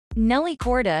Nelly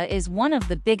Korda is one of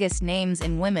the biggest names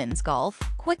in women's golf,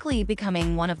 quickly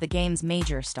becoming one of the game's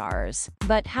major stars.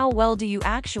 But how well do you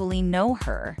actually know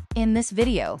her? In this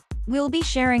video, we'll be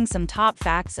sharing some top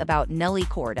facts about Nelly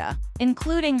Korda,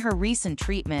 including her recent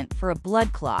treatment for a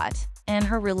blood clot and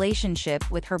her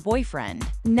relationship with her boyfriend.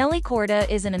 Nelly Korda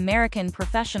is an American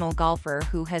professional golfer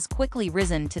who has quickly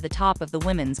risen to the top of the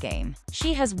women's game.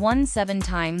 She has won 7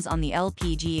 times on the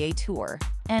LPGA Tour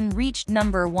and reached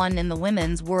 #1 in the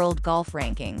women's world golf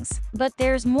rankings. But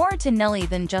there's more to Nelly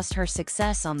than just her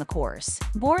success on the course.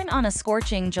 Born on a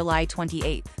scorching July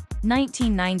 28,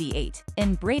 1998,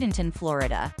 in Bradenton,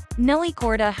 Florida, Nelly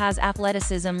Korda has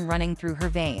athleticism running through her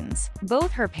veins.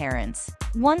 Both her parents,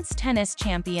 once tennis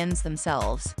champions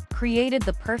themselves, created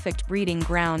the perfect breeding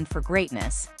ground for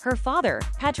greatness. Her father,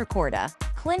 Patrick Korda,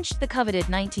 clinched the coveted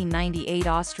 1998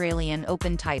 Australian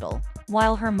Open title,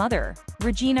 while her mother,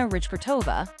 Regina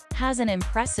Rijpertova, has an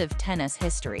impressive tennis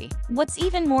history. What's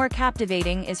even more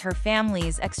captivating is her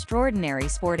family's extraordinary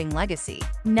sporting legacy.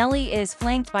 Nelly is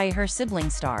flanked by her sibling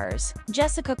stars,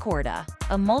 Jessica Korda,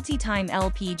 a multi-time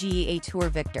LPGA Tour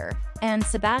victor, and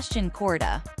Sebastian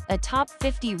Korda, a top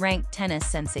 50 ranked tennis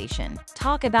sensation.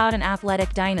 Talk about an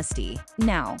athletic dynasty.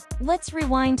 Now, let's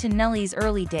rewind to Nelly's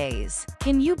early days.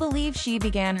 Can you believe she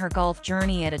began her golf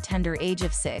journey at a tender age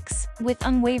of 6? With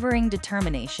unwavering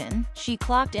determination, she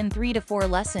clocked in 3 to 4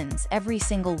 lessons every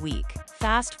single week.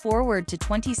 Fast forward to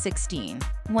 2016,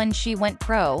 when she went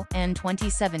pro, and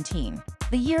 2017,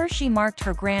 the year she marked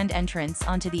her grand entrance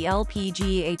onto the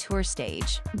LPGA Tour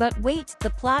stage. But wait, the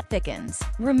plot thickens.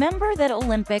 Remember that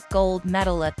Olympic gold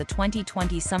medal at the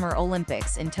 2020 Summer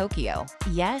Olympics in Tokyo?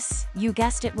 Yes, you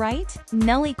guessed it right.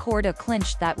 Nelly Korda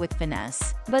clinched that with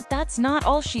finesse. But that's not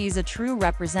all. She's a true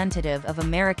representative of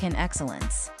American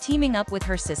excellence. Teaming up with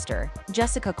her sister,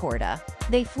 Jessica Korda,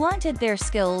 they flaunted their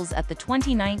skills at the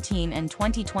 2019 and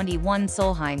 2021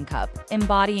 Solheim Cup,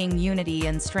 embodying unity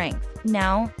and strength.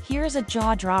 Now, here's a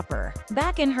jaw-dropper.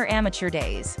 Back in her amateur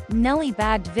days, Nelly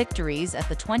bagged victories at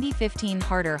the 2015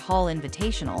 Harder Hall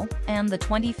Invitational and the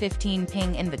 2015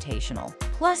 Ping Invitational.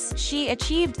 Plus, she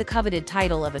achieved the coveted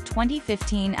title of a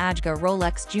 2015 AJGA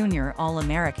Rolex Junior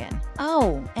All-American.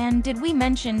 Oh, and did we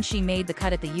mention she made the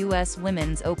cut at the US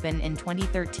Women's Open in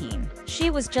 2013? She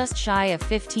was just shy of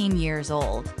 15 years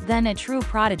old, then a true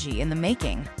prodigy in the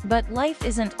making. But life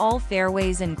isn't all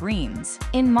fairways and greens.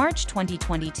 In March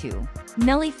 2022,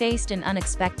 Nelly faced an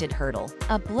unexpected hurdle,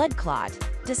 a blood clot,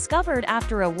 discovered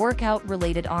after a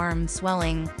workout-related arm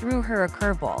swelling through her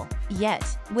curveball.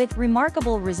 Yet, with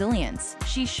remarkable resilience,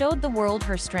 she showed the world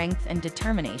her strength and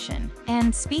determination.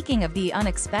 And speaking of the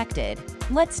unexpected,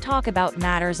 let's talk about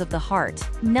matters of the heart.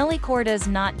 Nelly Korda's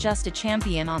not just a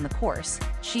champion on the course,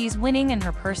 she's winning in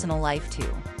her personal life too.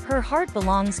 Her heart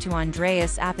belongs to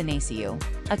Andreas Athanasiou,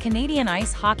 a Canadian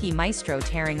ice hockey maestro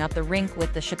tearing up the rink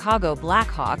with the Chicago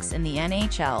Blackhawks in the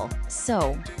NHL.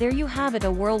 So, there you have it,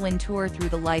 a whirlwind tour through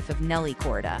the life of Nelly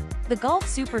Korda, the golf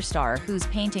superstar who's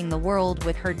painting the world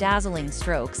with her dazzling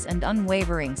strokes and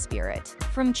unwavering spirit.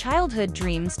 From childhood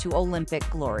dreams to Olympic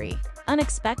glory,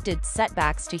 unexpected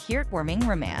setbacks to heartwarming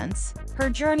romance, her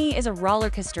journey is a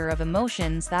rollercoaster of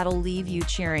emotions that'll leave you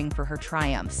cheering for her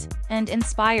triumphs and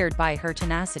inspired by her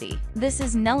tenacity. This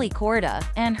is Nelly Korda,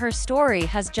 and her story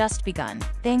has just begun.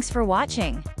 Thanks for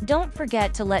watching. Don't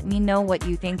forget to let me know what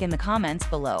you think in the comments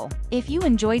below. If you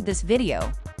enjoyed this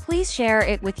video, please share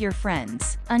it with your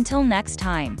friends. Until next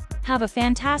time, have a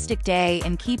fantastic day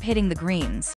and keep hitting the greens.